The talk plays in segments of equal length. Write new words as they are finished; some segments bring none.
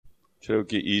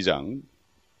출애굽기 2장,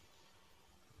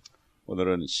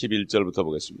 오늘은 11절부터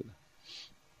보겠습니다.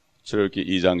 출애굽기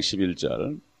 2장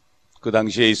 11절. 그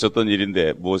당시에 있었던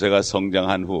일인데 모세가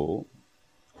성장한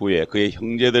후에 그의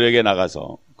형제들에게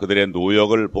나가서 그들의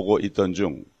노역을 보고 있던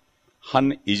중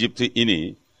한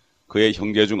이집트인이 그의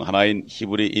형제 중 하나인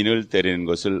히브리인을 때리는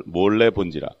것을 몰래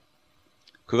본지라.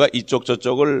 그가 이쪽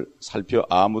저쪽을 살펴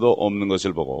아무도 없는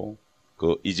것을 보고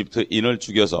그 이집트인을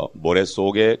죽여서 모래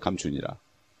속에 감추니라.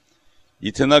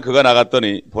 이튿날 그가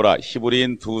나갔더니 보라,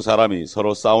 히브리인 두 사람이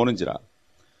서로 싸우는지라.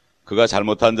 그가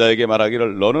잘못한 자에게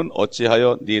말하기를 너는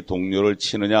어찌하여 네 동료를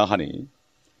치느냐 하니,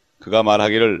 그가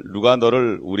말하기를 누가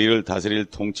너를 우리를 다스릴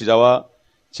통치자와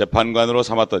재판관으로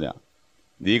삼았더냐.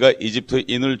 네가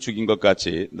이집트인을 죽인 것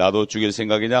같이 나도 죽일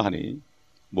생각이냐 하니,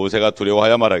 모세가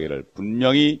두려워하여 말하기를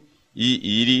분명히 이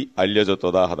일이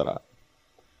알려졌도다 하더라.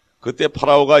 그때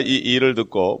파라오가 이 일을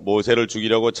듣고 모세를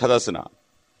죽이려고 찾았으나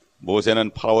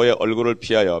모세는 파라오의 얼굴을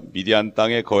피하여 미디안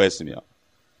땅에 거했으며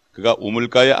그가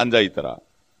우물가에 앉아있더라.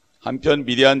 한편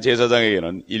미디안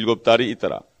제사장에게는 7딸이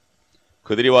있더라.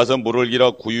 그들이 와서 물을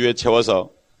길어 구유에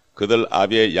채워서 그들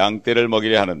아비의 양떼를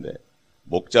먹이려 하는데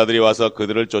목자들이 와서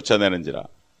그들을 쫓아내는지라.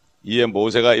 이에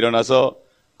모세가 일어나서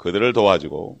그들을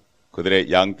도와주고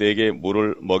그들의 양떼에게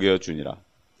물을 먹여주니라.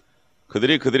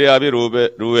 그들이 그들의 아비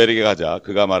루엘에게 가자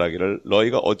그가 말하기를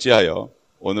너희가 어찌하여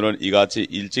오늘은 이같이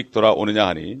일찍 돌아오느냐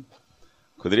하니,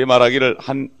 그들이 말하기를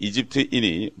한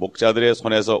이집트인이 목자들의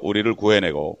손에서 우리를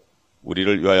구해내고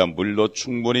우리를 위하여 물도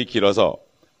충분히 길어서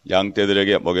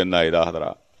양떼들에게 먹였나이다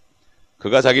하더라.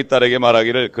 그가 자기 딸에게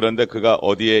말하기를 그런데 그가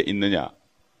어디에 있느냐?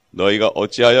 너희가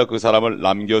어찌하여 그 사람을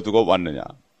남겨두고 왔느냐?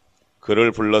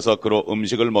 그를 불러서 그로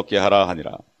음식을 먹게 하라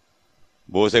하니라.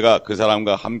 모세가 그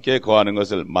사람과 함께 거하는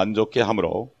것을 만족해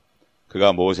하므로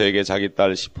그가 모세에게 자기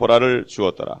딸 시포라를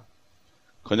주었더라.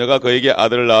 그녀가 그에게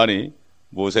아들을 낳으니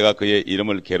모세가 그의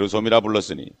이름을 게르솜이라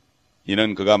불렀으니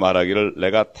이는 그가 말하기를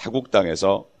내가 타국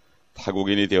땅에서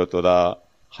타국인이 되었도다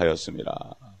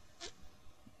하였습니다.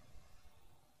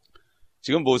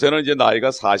 지금 모세는 이제 나이가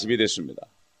 40이 됐습니다.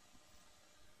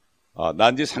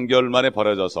 난지 3개월 만에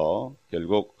버려져서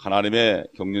결국 하나님의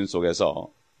경륜 속에서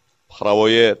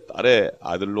파라오의 딸의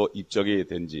아들로 입적이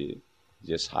된 지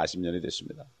이제 40년이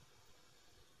됐습니다.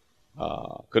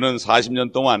 그는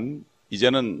 40년 동안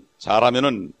이제는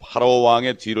잘하면은 파라오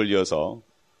왕의 뒤를 이어서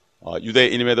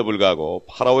유대인임에도 불구하고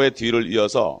파라오의 뒤를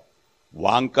이어서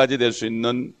왕까지 될 수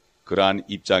있는 그러한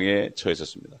입장에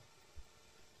처했었습니다.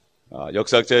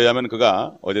 역사학자에 의하면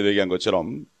그가 어제 얘기한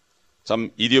것처럼 참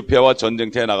이디오피아와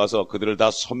전쟁터에 나가서 그들을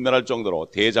다 섬멸할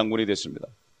정도로 대장군이 됐습니다.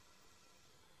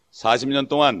 40년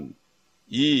동안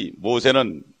이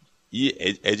모세는 이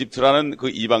에집트라는 그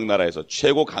이방 나라에서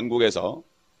최고 강국에서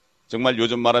정말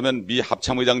요즘 말하면 미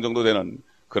합참의장 정도 되는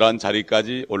그러한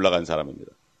자리까지 올라간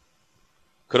사람입니다.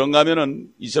 그런가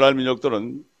하면은 이스라엘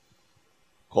민족들은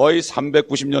거의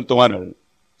 390년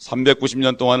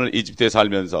동안을 이집트에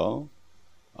살면서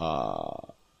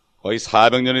거의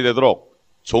 400년이 되도록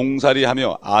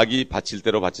종살이하며 악이 바칠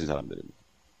대로 바친 사람들입니다.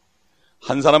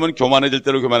 한 사람은 교만해질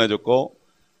대로 교만해졌고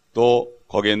또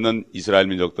거기에 있는 이스라엘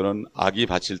민족들은 악이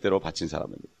바칠 대로 바친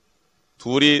사람입니다.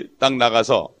 둘이 딱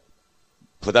나가서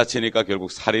부딪히니까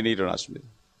결국 살인이 일어났습니다.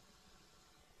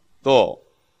 또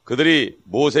그들이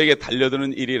모세에게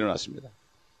달려드는 일이 일어났습니다.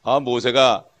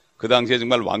 모세가 그 당시에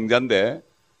정말 왕자인데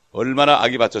얼마나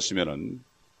악이 바쳤으면은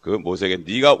그 모세에게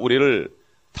네가 우리를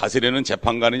다스리는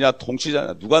재판관이냐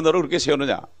통치자냐 누가 너를 그렇게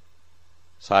세웠느냐.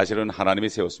 사실은 하나님이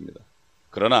세웠습니다.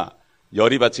 그러나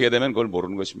열이 바치게 되면 그걸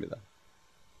모르는 것입니다.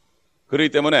 그렇기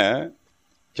때문에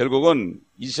결국은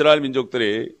이스라엘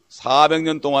민족들이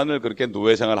 400년 동안을 그렇게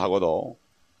노예 생활하고도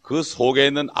그 속에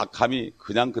있는 악함이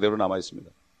그냥 그대로 남아 있습니다.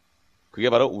 그게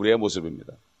바로 우리의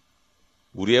모습입니다.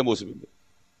 우리의 모습입니다.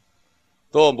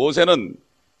 또 모세는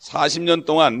 40년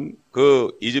동안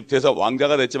그 이집트에서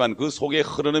왕자가 됐지만 그 속에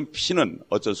흐르는 피는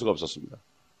어쩔 수가 없었습니다.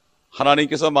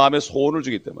 하나님께서 마음에 소원을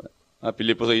주기 때문에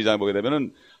빌립보서 2장에 보게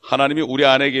되면은 하나님이 우리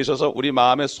안에 계셔서 우리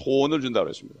마음에 소원을 준다고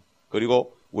그랬습니다.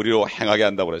 그리고 우리로 행하게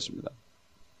한다고 그랬습니다.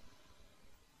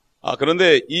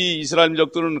 그런데 이 이스라엘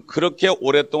민족들은 그렇게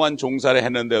오랫동안 종살이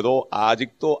했는데도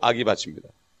아직도 악이 바칩니다.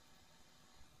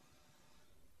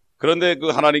 그런데 그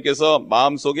하나님께서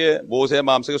모세의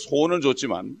마음속에 소원을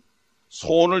줬지만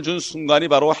소원을 준 순간이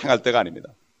바로 행할 때가 아닙니다.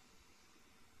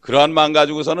 그러한 마음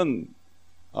가지고서는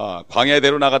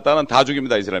광야대로 나갔다는 다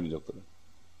죽입니다. 이스라엘 민족들은.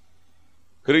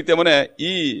 그렇기 때문에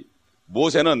이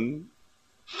모세는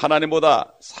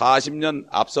하나님보다 40년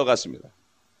앞서갔습니다.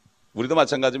 우리도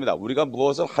마찬가지입니다. 우리가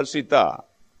무엇을 할 수 있다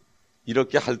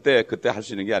이렇게 할 때 그때 할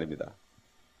수 있는 게 아닙니다.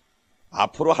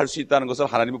 앞으로 할 수 있다는 것을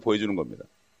하나님이 보여주는 겁니다.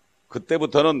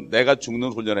 그때부터는 내가 죽는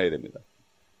훈련을 해야 됩니다.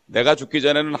 내가 죽기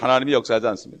전에는 하나님이 역사하지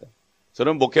않습니다.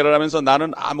 저는 목회를 하면서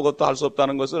나는 아무것도 할 수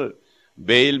없다는 것을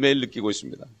매일매일 느끼고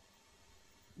있습니다.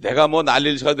 내가 뭐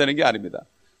난리를 쳐야 되는 게 아닙니다.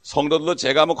 성도들도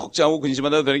제가 뭐 걱정하고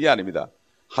근심한다고 되는 게 아닙니다.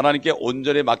 하나님께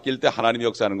온전히 맡길 때 하나님이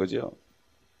역사하는 거죠.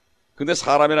 근데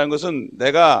사람이라는 것은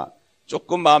내가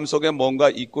조금 마음속에 뭔가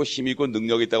있고 힘이 있고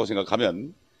능력이 있다고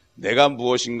생각하면 내가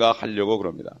무엇인가 하려고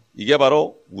그럽니다. 이게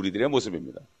바로 우리들의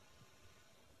모습입니다.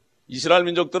 이스라엘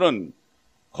민족들은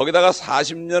거기다가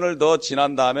 40년을 더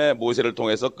지난 다음에 모세를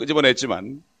통해서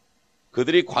끄집어냈지만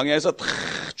그들이 광야에서 다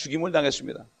죽임을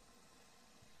당했습니다.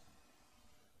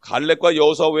 갈렙과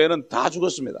여호수아 외에는 다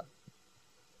죽었습니다.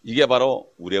 이게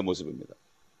바로 우리의 모습입니다.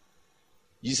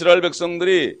 이스라엘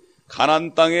백성들이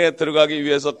가나안 땅에 들어가기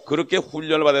위해서 그렇게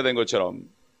훈련을 받아야 된 것처럼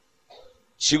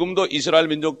지금도 이스라엘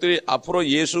민족들이 앞으로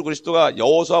예수 그리스도가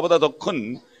여호수아보다 더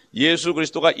큰 예수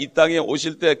그리스도가 이 땅에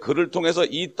오실 때 그를 통해서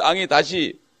이 땅이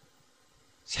다시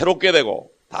새롭게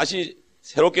되고 다시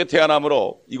새롭게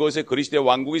태어남으로 이곳에 그리스도의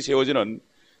왕국이 세워지는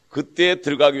그때에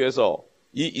들어가기 위해서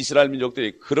이 이스라엘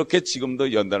민족들이 그렇게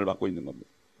지금도 연단을 받고 있는 겁니다.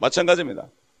 마찬가지입니다.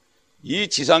 이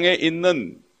지상에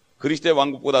있는 그리스도의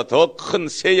왕국보다 더 큰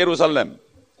새 예루살렘,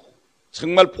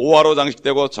 정말 보화로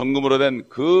장식되고 정금으로 된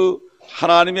그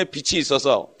하나님의 빛이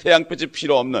있어서 태양빛이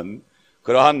필요 없는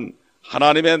그러한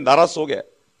하나님의 나라 속에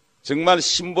정말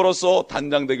신부로서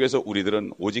단장되기 위해서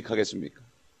우리들은 오직 하겠습니까?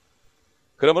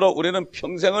 그러므로 우리는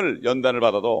평생을 연단을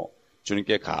받아도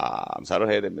주님께 감사를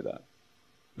해야 됩니다.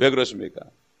 왜 그렇습니까?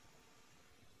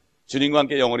 주님과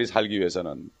함께 영원히 살기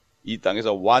위해서는 이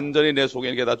땅에서 완전히 내 속에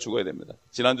있는 게 다 죽어야 됩니다.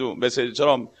 지난주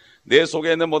메시지처럼 내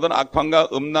속에 있는 모든 악함과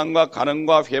음란과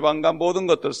간음과 회방과 모든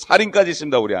것들, 살인까지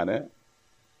있습니다, 우리 안에.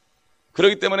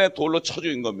 그렇기 때문에 돌로 쳐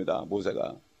죽인 겁니다,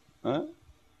 모세가.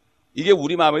 이게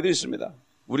우리 마음에도 있습니다.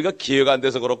 우리가 기회가 안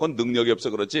돼서 그렇고 능력이 없어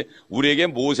그렇지 우리에게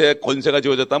모세의 권세가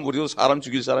지어졌다면 우리도 사람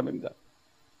죽일 사람입니다.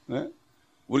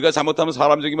 우리가 잘못하면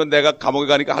사람 죽이면 내가 감옥에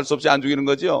가니까 할 수 없이 안 죽이는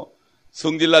거죠.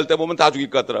 성질 날 때 보면 다 죽일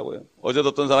것 같더라고요. 어제도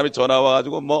어떤 사람이 전화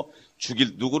와가지고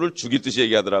누구를 죽일 듯이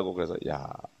얘기하더라고. 그래서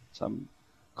참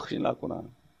큰일 났구나.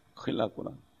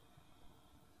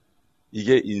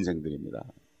 이게 인생들입니다.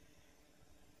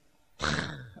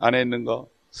 안에 있는 거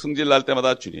승질 날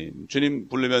때마다 주님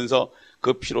부르면서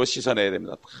그 피로 씻어내야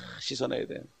됩니다. 다 씻어내야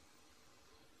돼요.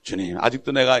 주님,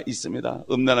 아직도 내가 있습니다.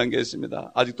 음란한 게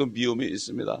있습니다. 아직도 미움이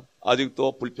있습니다.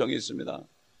 아직도 불평이 있습니다.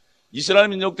 이스라엘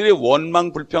민족들이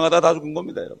원망 불평하다 다 죽은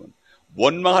겁니다, 여러분.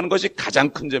 원망하는 것이 가장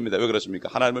큰 죄입니다. 왜 그렇습니까?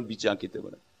 하나님을 믿지 않기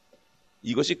때문에.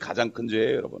 이것이 가장 큰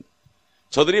죄예요, 여러분.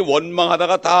 저들이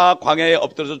원망하다가 다 광야에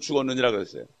엎드려서 죽었느니라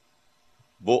그랬어요.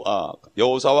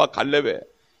 여호사와 갈렙에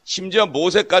심지어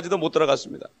모세까지도 못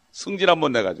들어갔습니다. 승질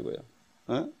한번 내가지고요.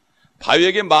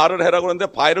 바위에게 말을 해라고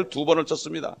그러는데 바위를 2번을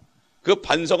쳤습니다. 그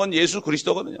반석은 예수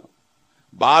그리스도거든요.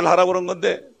 말하라고 그런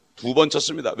건데 2번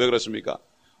쳤습니다. 왜 그렇습니까?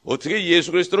 어떻게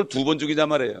예수 그리스도를 2번 죽이자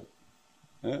말이에요.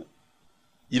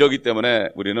 이러기 때문에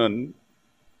우리는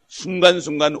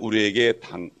순간순간 우리에게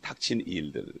닥친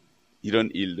일들, 이런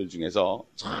일들 중에서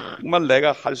정말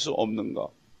내가 할 수 없는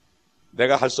거,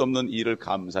 내가 할 수 없는 일을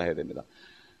감사해야 됩니다.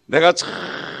 내가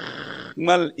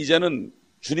정말 이제는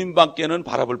주님밖에는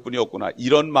바라볼 분이 없구나.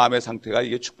 이런 마음의 상태가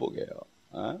이게 축복이에요.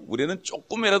 우리는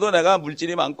조금이라도 내가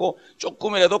물질이 많고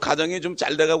조금이라도 가정이 좀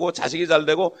잘 돼가고 자식이 잘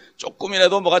되고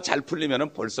조금이라도 뭐가 잘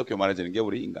풀리면 벌써 교만해지는 게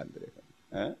우리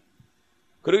인간들이에요.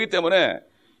 그렇기 때문에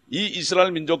이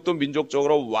이스라엘 민족도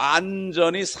민족적으로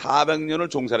완전히 400년을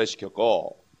종살이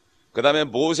시켰고 그 다음에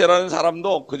모세라는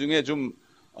사람도 그 중에 좀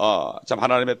참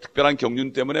하나님의 특별한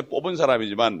경륜 때문에 뽑은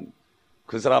사람이지만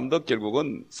그 사람도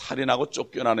결국은 살인하고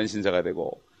쫓겨나는 신세가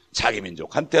되고 자기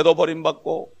민족한테도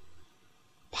버림받고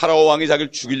파라오 왕이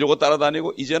자기를 죽이려고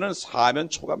따라다니고 이제는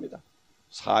사면초가입니다.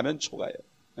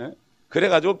 사면초가예요.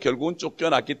 그래가지고 결국은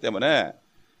쫓겨났기 때문에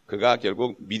그가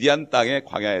결국 미디안 땅의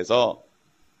광야에서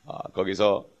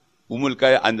거기서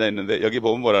우물가에 앉아있는데 여기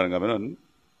보면 뭐라는가 하면은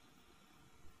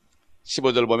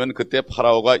 15절 보면 그때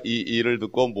파라오가 이 일을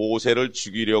듣고 모세를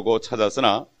죽이려고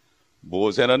찾았으나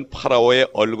모세는 파라오의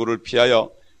얼굴을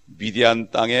피하여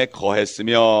미디안 땅에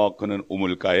거했으며 그는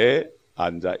우물가에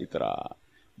앉아 있더라.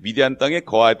 미디안 땅에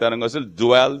거했다는 것을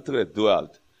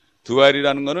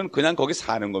dwell이라는 것은 그냥 거기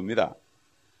사는 겁니다.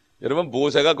 여러분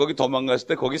모세가 거기 도망갔을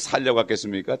때 거기 살려고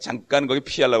갔겠습니까? 잠깐 거기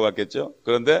피하려고 갔겠죠.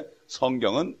 그런데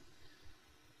성경은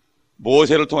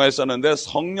모세를 통해 썼는데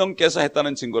성령께서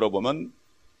했다는 증거로 보면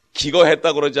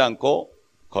기거했다 그러지 않고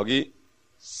거기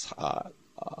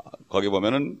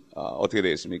보면은 어떻게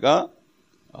되겠습니까?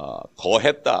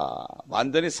 거했다,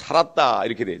 완전히 살았다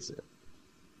이렇게 돼 있어요.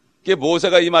 그게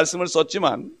모세가 이 말씀을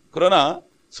썼지만 그러나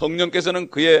성령께서는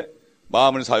그의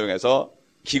마음을 사용해서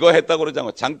기거했다 그러지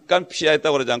않고 잠깐 피하했다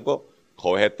그러지 않고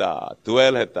거했다,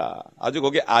 드웰했다, 아주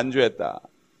거기에 안주했다.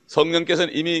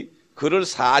 성령께서는 이미 그를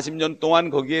 40년 동안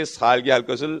거기에 살게 할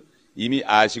것을 이미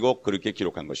아시고 그렇게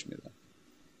기록한 것입니다.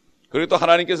 그리고 또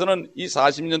하나님께서는 이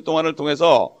 40년 동안을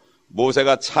통해서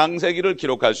모세가 창세기를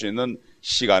기록할 수 있는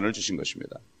시간을 주신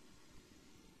것입니다.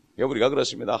 우리가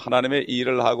그렇습니다. 하나님의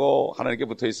일을 하고 하나님께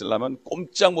붙어 있으려면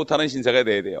꼼짝 못하는 신세가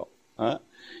돼야 돼요.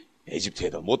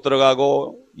 에집트에도 못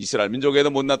들어가고 이스라엘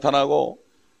민족에도 못 나타나고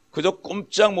그저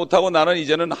꼼짝 못하고 나는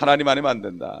이제는 하나님 아니면 안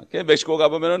된다. 멕시코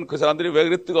가보면 그 사람들이 왜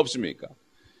그렇게 뜨겁습니까?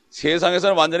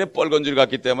 세상에서는 완전히 뻘건질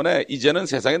같기 때문에 이제는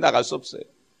세상에 나갈 수 없어요.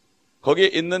 거기에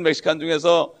있는 멕시칸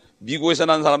중에서 미국에서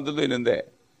난 사람들도 있는데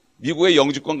미국의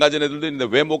영주권 가진 애들도 있는데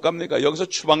왜 못 갑니까? 여기서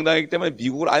추방당했기 때문에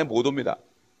미국을 아예 못 옵니다.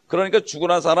 그러니까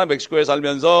죽으나 사나 멕시코에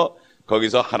살면서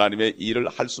거기서 하나님의 일을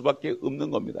할 수밖에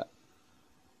없는 겁니다.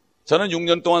 저는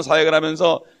 6년 동안 사역을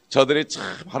하면서 저들이 참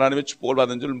하나님의 축복을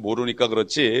받은 줄 모르니까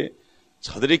그렇지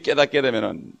저들이 깨닫게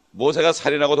되면은 모세가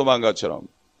살인하고 도망간 것처럼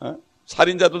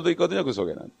살인자들도 있거든요. 그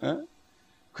속에는.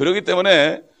 그렇기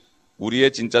때문에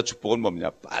우리의 진짜 축복은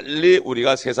뭡니까? 빨리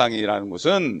우리가 세상이라는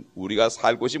것은 우리가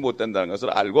살 곳이 못 된다는 것을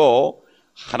알고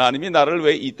하나님이 나를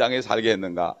왜 이 땅에 살게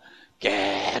했는가?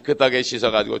 깨끗하게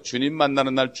씻어가지고 주님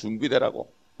만나는 날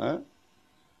준비되라고.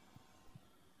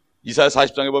 이사야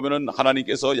 40장에 보면은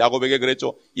하나님께서 야곱에게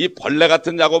그랬죠. 이 벌레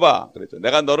같은 야곱아, 그랬죠.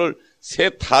 내가 너를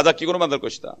새 타작기구로 만들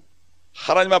것이다.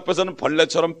 하나님 앞에서는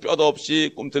벌레처럼 뼈도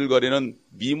없이 꿈틀거리는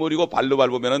미물이고 발로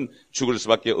밟으면은 죽을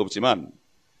수밖에 없지만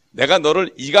내가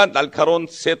너를 이가 날카로운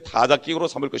새 타작기구로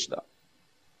삼을 것이다.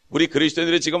 우리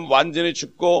그리스도인들이 지금 완전히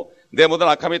죽고 내 모든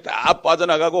악함이 다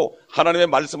빠져나가고 하나님의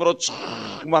말씀으로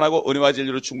충만하고 은혜와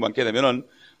진리로 충만케 되면은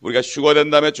우리가 휴거된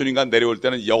다음에 주님과 내려올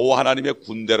때는 여호와 하나님의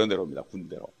군대로 내려옵니다.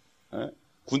 군대로.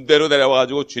 군대로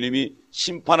내려와가지고 주님이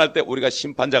심판할 때 우리가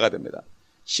심판자가 됩니다.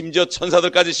 심지어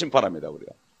천사들까지 심판합니다.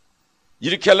 우리가.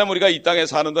 이렇게 하려면 우리가 이 땅에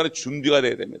사는 동안에 준비가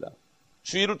돼야 됩니다.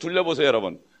 주위를 둘러보세요,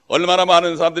 여러분. 얼마나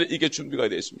많은 사람들이 이게 준비가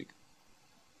되어 있습니까?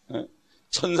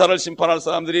 천사를 심판할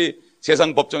사람들이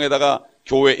세상 법정에다가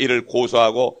교회 일을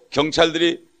고소하고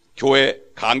경찰들이 교회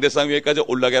강대상 위에까지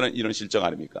올라가게 하는 이런 실정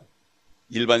아닙니까?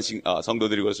 일반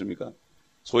성도들이 그렇습니까?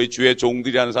 소위 주의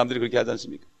종들이 하는 사람들이 그렇게 하지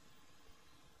않습니까?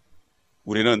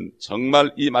 우리는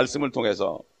정말 이 말씀을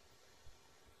통해서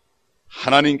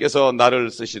하나님께서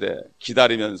나를 쓰시되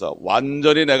기다리면서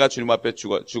완전히 내가 주님 앞에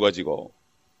죽어지고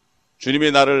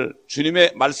주님이 나를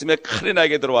주님의 말씀의 칼이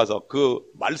나에게 들어와서 그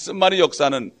말씀만이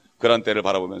역사하는 그런 때를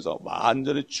바라보면서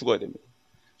완전히 죽어야 됩니다.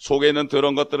 속에 있는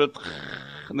더러운 것들을 다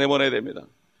내보내야 됩니다.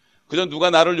 그저 누가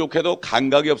나를 욕해도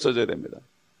감각이 없어져야 됩니다.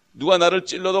 누가 나를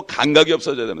찔러도 감각이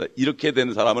없어져야 됩니다. 이렇게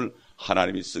되는 사람을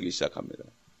하나님이 쓰기 시작합니다.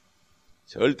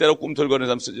 절대로 꿈틀거리는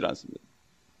사람 쓰질 않습니다.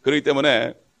 그렇기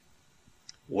때문에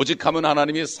오직 하면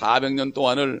하나님이 400년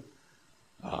동안을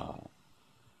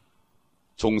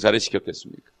종살이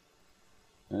시켰겠습니까?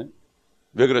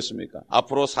 왜 그렇습니까?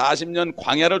 앞으로 40년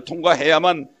광야를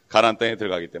통과해야만 가나안 땅에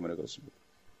들어가기 때문에 그렇습니다.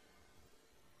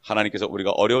 하나님께서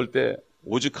우리가 어려울 때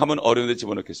오직 하면 어려운 데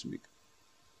집어넣겠습니까?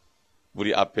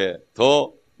 우리 앞에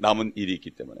더 남은 일이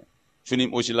있기 때문에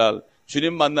주님 오실 날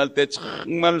주님 만날 때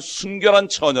정말 순결한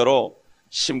처녀로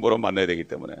신부로 만나야 되기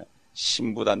때문에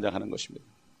신부단장하는 것입니다.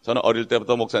 저는 어릴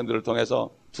때부터 목사님들을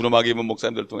통해서 두루마기 입은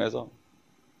목사님들을 통해서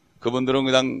그분들은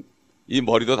그냥 이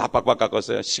머리도 다 빡빡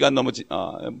깎았어요. 시간 너무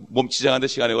몸 치장하는데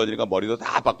시간이 걸리니까 머리도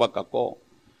다 빡빡 깎고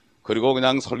그리고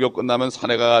그냥 설교 끝나면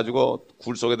산에 가가지고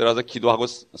굴 속에 들어가서 기도하고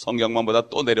성경만 보다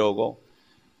또 내려오고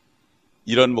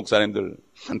이런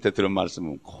목사님들한테 들은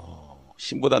말씀은 꼭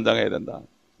신부단장해야 된다.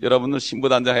 여러분들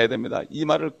신부단장해야 됩니다. 이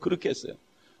말을 그렇게 했어요.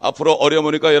 앞으로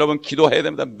어려우니까 여러분 기도해야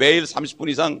됩니다. 매일 30분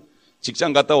이상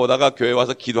직장 갔다 오다가 교회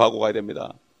와서 기도하고 가야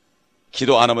됩니다.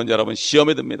 기도 안 하면 여러분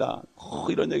시험에 듭니다.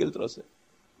 이런 얘기를 들었어요.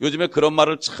 요즘에 그런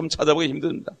말을 참 찾아보기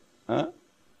힘듭니다.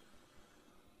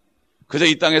 그저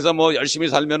이 땅에서 뭐 열심히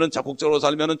살면은 적극적으로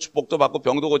살면은 축복도 받고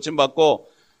병도 고침 받고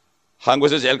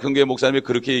한국에서 제일 큰 교회 목사님이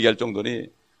그렇게 얘기할 정도니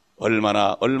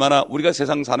얼마나 우리가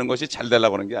세상 사는 것이 잘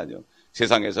되려고 하는 게 아니에요.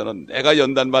 세상에서는 내가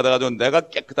연단 받아가지고 내가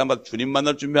깨끗한 바 주님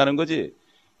만날 준비하는 거지.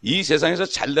 이 세상에서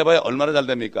잘 돼봐야 얼마나 잘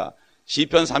됩니까?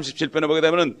 시편 37편에 보게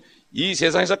되면은 이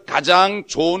세상에서 가장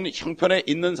좋은 형편에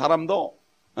있는 사람도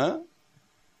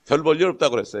별 볼 일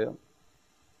없다고 그랬어요.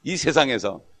 이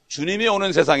세상에서 주님이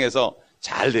오는 세상에서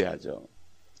잘 돼야죠.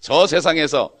 저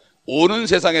세상에서 오는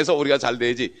세상에서 우리가 잘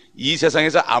돼야지 이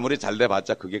세상에서 아무리 잘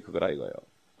돼봤자 그게 그거라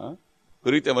이거예요.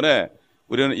 그렇기 때문에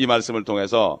우리는 이 말씀을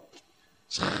통해서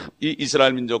참 이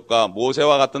이스라엘 민족과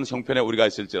모세와 같은 형편에 우리가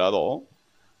있을지라도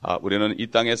우리는 이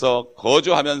땅에서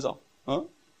거주하면서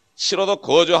싫어도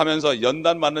거주하면서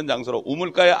연단 맞는 장소로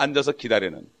우물가에 앉아서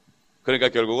기다리는 그러니까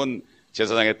결국은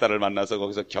제사장의 딸을 만나서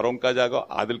거기서 결혼까지 하고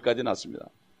아들까지 낳습니다.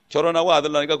 결혼하고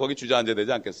아들 낳으니까 거기 주저앉아야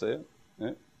되지 않겠어요?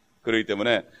 예? 그렇기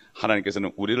때문에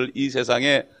하나님께서는 우리를 이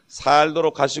세상에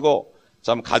살도록 하시고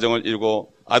참 가정을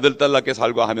이루고 아들 딸 낳게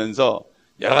살고 하면서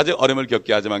여러 가지 어려움을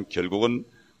겪게 하지만 결국은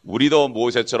우리도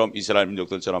모세처럼 이스라엘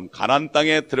민족들처럼 가나안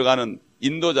땅에 들어가는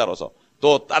인도자로서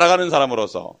또 따라가는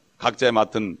사람으로서 각자의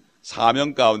맡은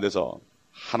사명 가운데서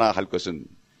하나 할 것은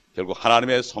결국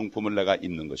하나님의 성품을 내가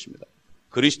입는 것입니다.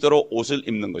 그리스도로 옷을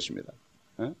입는 것입니다.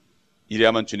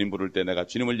 이래야만 주님 부를 때 내가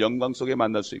주님을 영광 속에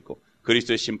만날 수 있고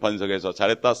그리스도의 심판석에서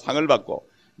잘했다 상을 받고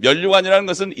면류관이라는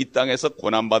것은 이 땅에서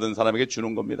고난받은 사람에게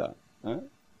주는 겁니다.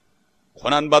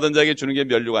 고난받은 자에게 주는 게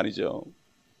면류관이죠.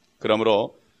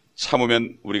 그러므로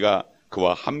참으면 우리가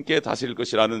그와 함께 다스릴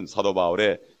것이라는 사도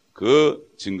바울의 그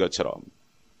증거처럼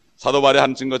사도 바울의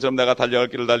한 증거처럼 내가 달려갈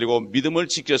길을 달리고 믿음을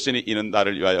지켰으니 이는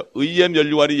나를 위하여 의의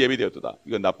면류관이 예비되었도다.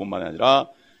 이건 나뿐만이 아니라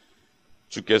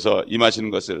주께서 임하시는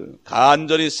것을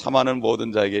간절히 삼하는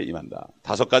모든 자에게 임한다.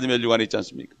 5가지 면류관이 있지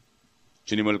않습니까?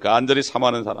 주님을 간절히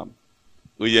삼하는 사람,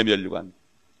 의의 면류관,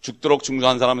 죽도록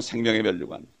충성한 사람은 생명의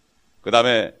면류관, 그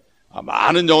다음에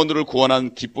많은 영혼들을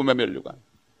구원한 기쁨의 면류관,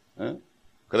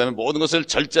 그 다음에 모든 것을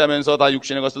절제하면서 다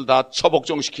육신의 것을 다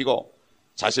처복종시키고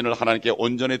자신을 하나님께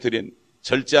온전히 드린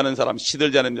절제하는 사람,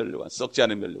 시들지 않은 면류관, 썩지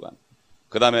않은 면류관,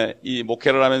 그 다음에 이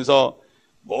목회를 하면서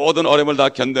모든 어려움을 다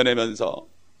견뎌내면서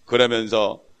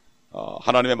그러면서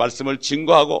하나님의 말씀을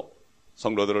증거하고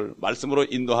성도들을 말씀으로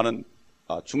인도하는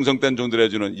충성된 종들에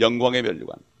주는 영광의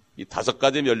면류관, 이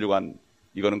 5가지 면류관,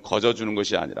 이거는 거저 주는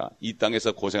것이 아니라 이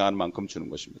땅에서 고생한 만큼 주는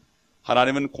것입니다.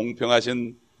 하나님은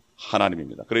공평하신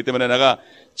하나님입니다. 그렇기 때문에 내가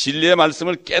진리의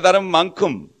말씀을 깨달은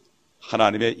만큼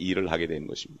하나님의 일을 하게 되는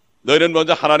것입니다. 너희는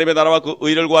먼저 하나님의 나라와 그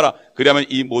의를 구하라. 그리하면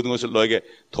이 모든 것을 너에게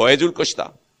더해 줄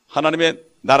것이다. 하나님의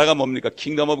나라가 뭡니까?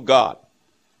 Kingdom of God.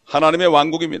 하나님의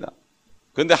왕국입니다.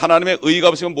 그런데 하나님의 의가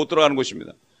없으면 못 들어가는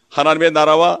것입니다. 하나님의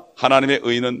나라와 하나님의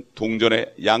의는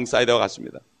동전의 양 사이드와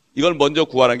같습니다. 이걸 먼저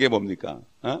구하는 게 뭡니까?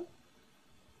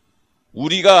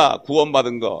 우리가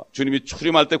구원받은 거, 주님이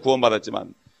출임할 때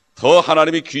구원받았지만 더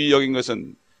하나님이 귀히 여긴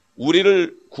것은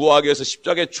우리를 구하기 위해서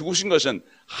십자가에 죽으신 것은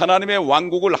하나님의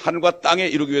왕국을 하늘과 땅에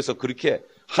이루기 위해서 그렇게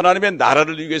하나님의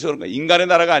나라를 이루기 위해서 그런 거예요. 인간의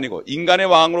나라가 아니고 인간의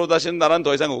왕으로 다시는 나라는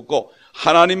더 이상 없고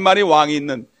하나님만이 왕이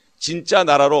있는 진짜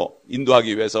나라로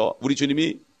인도하기 위해서 우리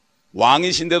주님이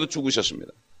왕이신데도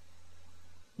죽으셨습니다.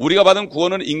 우리가 받은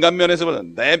구원은 인간 면에서 볼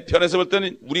때는, 내 편에서 볼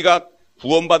때는 우리가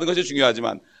구원받은 것이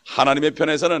중요하지만 하나님의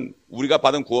편에서는 우리가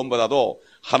받은 구원보다도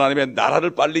하나님의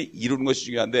나라를 빨리 이루는 것이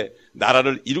중요한데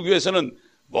나라를 이루기 위해서는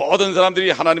모든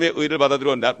사람들이 하나님의 의를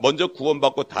받아들여 먼저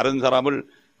구원받고 다른 사람을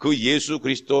그 예수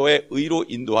그리스도의 의로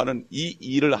인도하는 이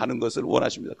일을 하는 것을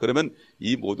원하십니다. 그러면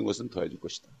이 모든 것은 더해줄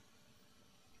것이다.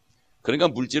 그러니까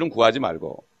물질은 구하지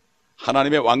말고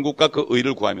하나님의 왕국과 그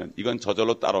의를 구하면 이건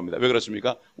저절로 따라옵니다. 왜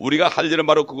그렇습니까? 우리가 할 일은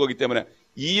바로 그거기 때문에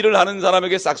이 일을 하는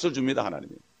사람에게 싹을 줍니다.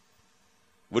 하나님이.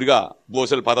 우리가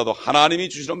무엇을 받아도 하나님이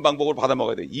주시는 방법으로 받아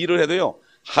먹어야 돼요. 일을 해도요.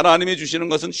 하나님이 주시는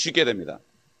것은 쉽게 됩니다.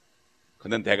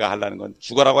 근데 내가 하려는 건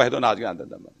죽어라고 해도 나중에 안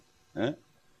된단 말이에요.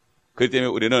 그렇기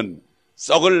때문에 우리는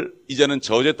썩을 이제는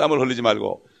저주의 땀을 흘리지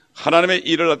말고 하나님의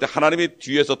일을 할 때 하나님이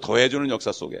뒤에서 더해주는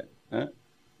역사 속에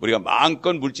우리가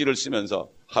마음껏 물질을 쓰면서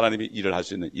하나님이 일을 할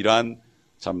수 있는 이러한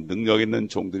참 능력 있는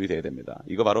종들이 되어야 됩니다.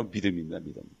 이거 바로 믿음입니다.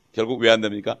 믿음. 결국 왜 안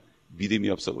됩니까? 믿음이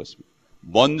없어 그렇습니다.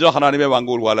 먼저 하나님의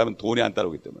왕국을 구하려면 돈이 안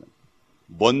따르기 때문에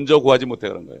먼저 구하지 못해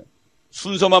그런 거예요.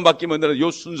 순서만 바뀌면 되는 요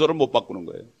순서를 못 바꾸는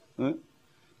거예요.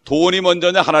 돈이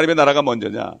먼저냐 하나님의 나라가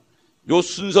먼저냐 요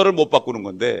순서를 못 바꾸는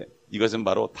건데 이것은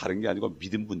바로 다른 게 아니고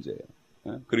믿음 문제예요.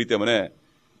 그렇기 때문에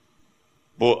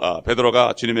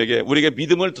베드로가 주님에게 우리에게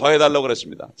믿음을 더해달라고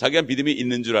그랬습니다. 자기가 믿음이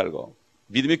있는 줄 알고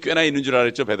믿음이 꽤나 있는 줄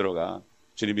알았죠. 베드로가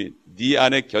주님이 네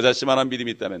안에 겨자씨만한 믿음이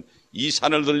있다면 이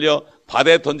산을 들려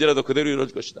바다에 던지라도 그대로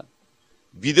이루어질 것이다.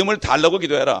 믿음을 달라고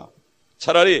기도해라.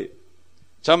 차라리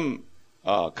참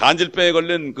간질병에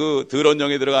걸린 그 더러운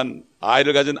영에 들어간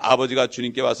아이를 가진 아버지가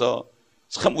주님께 와서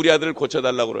참 우리 아들을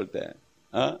고쳐달라고 그럴 때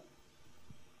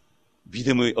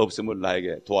믿음이 없음을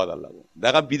나에게 도와달라고.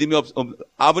 내가 믿음이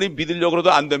아무리 믿으려고 해도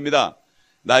안 됩니다.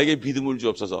 나에게 믿음을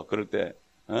주옵소서. 그럴 때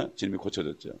주님이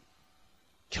고쳐줬죠.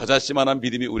 겨자씨만한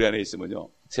믿음이 우리 안에 있으면요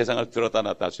세상을 들었다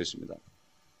놨다 할 수 있습니다.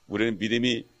 우리는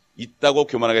믿음이 있다고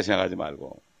교만하게 생각하지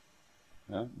말고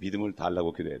믿음을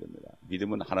달라고 기도해야 됩니다.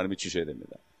 믿음은 하나님이 주셔야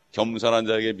됩니다. 겸손한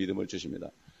자에게 믿음을 주십니다.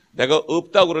 내가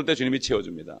없다고 그럴 때 주님이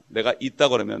채워줍니다. 내가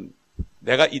있다고 그러면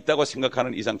내가 있다고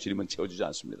생각하는 이상 주님은 채워주지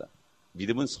않습니다.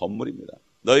 믿음은 선물입니다.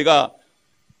 너희가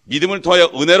믿음을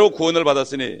통하여 은혜로 구원을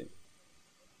받았으니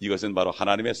이것은 바로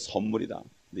하나님의 선물이다.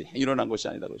 행위로 난 것이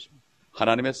아니다 그것입니다.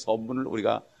 하나님의 선물을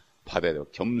우리가 받아야 돼요.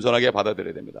 겸손하게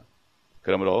받아들여야 됩니다.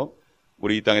 그러므로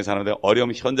우리 이 땅에 사는데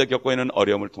어려움, 현재 겪고 있는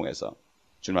어려움을 통해서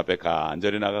주님 앞에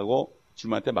간절히 나가고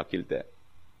주님한테 맡길 때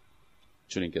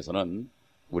주님께서는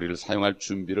우리를 사용할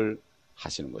준비를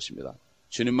하시는 것입니다.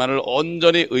 주님만을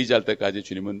온전히 의지할 때까지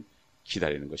주님은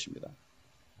기다리는 것입니다.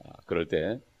 그럴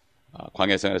때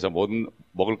광야 생활에서 모든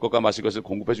먹을 것과 마실 것을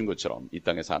공급해 준 것처럼 이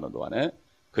땅에 사는 동안에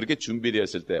그렇게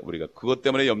준비되었을 때 우리가 그것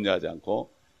때문에 염려하지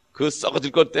않고 그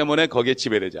썩어질 것 때문에 거기에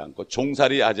지배되지 않고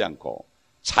종살이하지 않고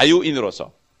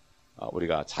자유인으로서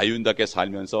우리가 자유인답게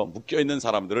살면서 묶여있는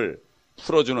사람들을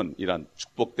풀어주는 이러한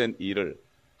축복된 일을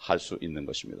할 수 있는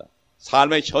것입니다.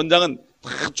 삶의 현장은 다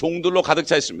종들로 가득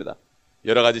차 있습니다.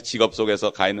 여러 가지 직업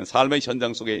속에서 가 있는 삶의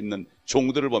현장 속에 있는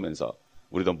종들을 보면서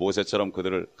우리도 모세처럼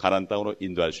그들을 가나안 땅으로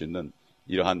인도할 수 있는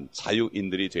이러한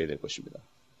자유인들이 되어야 될 것입니다.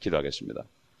 기도하겠습니다.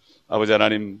 아버지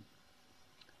하나님,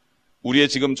 우리의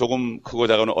지금 조금 크고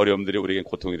작은 어려움들이 우리에게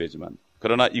고통이 되지만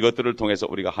그러나 이것들을 통해서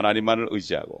우리가 하나님만을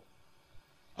의지하고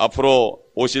앞으로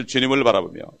오실 주님을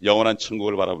바라보며 영원한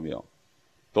천국을 바라보며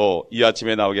또 이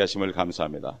아침에 나오게 하심을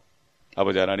감사합니다.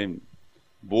 아버지 하나님,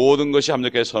 모든 것이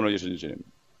합력해 선을 주신 주님,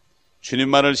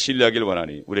 주님만을 신뢰하길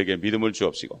원하니 우리에게 믿음을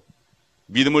주옵시고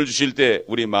믿음을 주실 때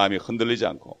우리 마음이 흔들리지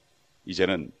않고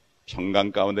이제는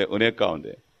평강 가운데 은혜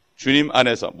가운데 주님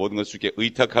안에서 모든 것을 주께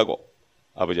의탁하고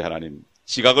아버지 하나님,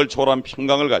 지각을 초월한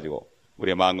평강을 가지고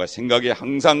우리의 마음과 생각이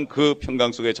항상 그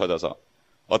평강 속에 젖어서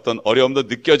어떤 어려움도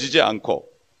느껴지지 않고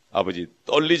아버지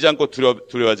떨리지 않고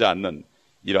두려워하지 않는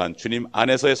이러한 주님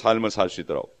안에서의 삶을 살 수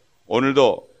있도록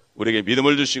오늘도 우리에게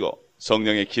믿음을 주시고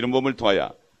성령의 기름 부음을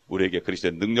통하여 우리에게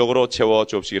그리스도의 능력으로 채워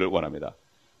주옵시기를 원합니다.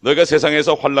 너희가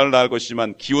세상에서 환난을 당할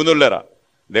것이지만 기운을 내라.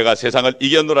 내가 세상을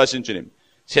이겼노라 하신 주님,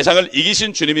 세상을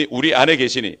이기신 주님이 우리 안에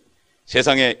계시니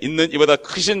세상에 있는 이보다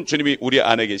크신 주님이 우리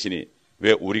안에 계시니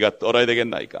왜 우리가 떨어야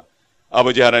되겠나이까?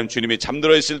 아버지 하나님, 주님이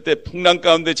잠들어 있을 때 풍랑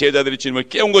가운데 제자들이 주님을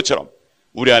깨운 것처럼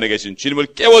우리 안에 계신 주님을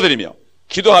깨워드리며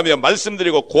기도하며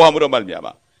말씀드리고 고함으로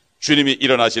말미암아 주님이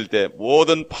일어나실 때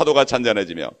모든 파도가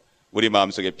잔잔해지며 우리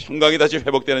마음속에 평강이 다시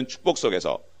회복되는 축복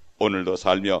속에서 오늘도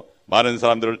살며 많은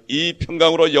사람들을 이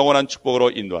평강으로 영원한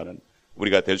축복으로 인도하는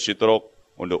우리가 될 수 있도록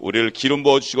오늘도 우리를 기름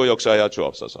부어주시고 역사하여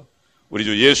주옵소서. 우리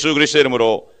주 예수 그리스도의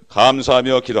이름으로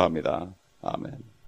감사하며 기도합니다. 아멘.